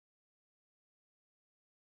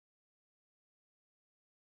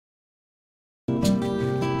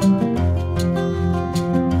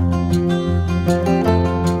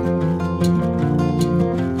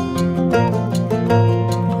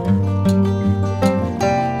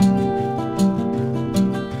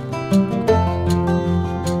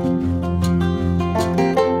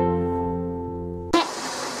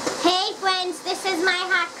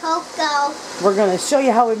show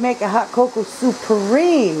you how we make a hot cocoa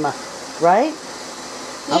supreme, right?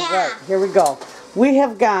 Yeah. All right, here we go. We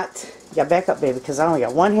have got, yeah, back up, baby, because I only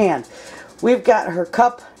got one hand. We've got her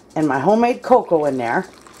cup and my homemade cocoa in there,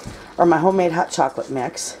 or my homemade hot chocolate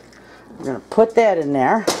mix. We're going to put that in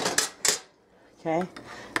there. Okay.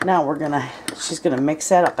 Now she's going to mix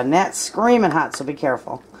that up. And that's screaming hot, so be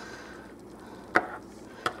careful.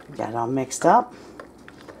 Got it all mixed up.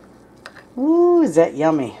 Ooh, is that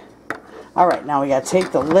yummy. Alright, now we got to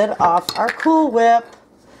take the lid off our Cool Whip.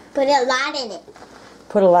 Put a lot in it.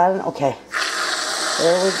 Put a lot in it? Okay.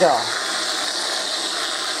 There we go.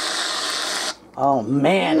 Oh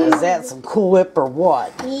man, is that some Cool Whip or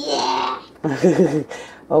what? Yeah.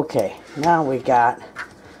 Okay, now we got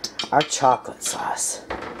our chocolate sauce.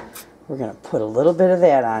 We're going to put a little bit of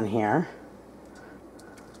that on here.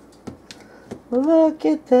 Look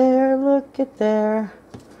at there, look at there.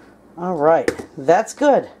 Alright, that's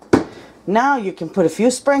good. Now you can put a few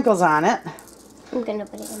sprinkles on it. I'm going to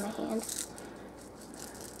put it in my hand.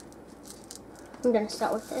 I'm going to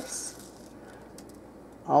start with this.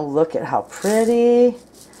 Oh, look at how pretty.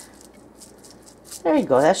 There you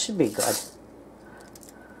go, that should be good.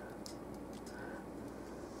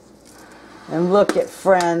 And look at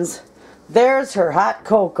friends, there's her hot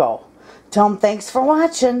cocoa. Tell them thanks for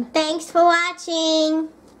watching. Thanks for watching.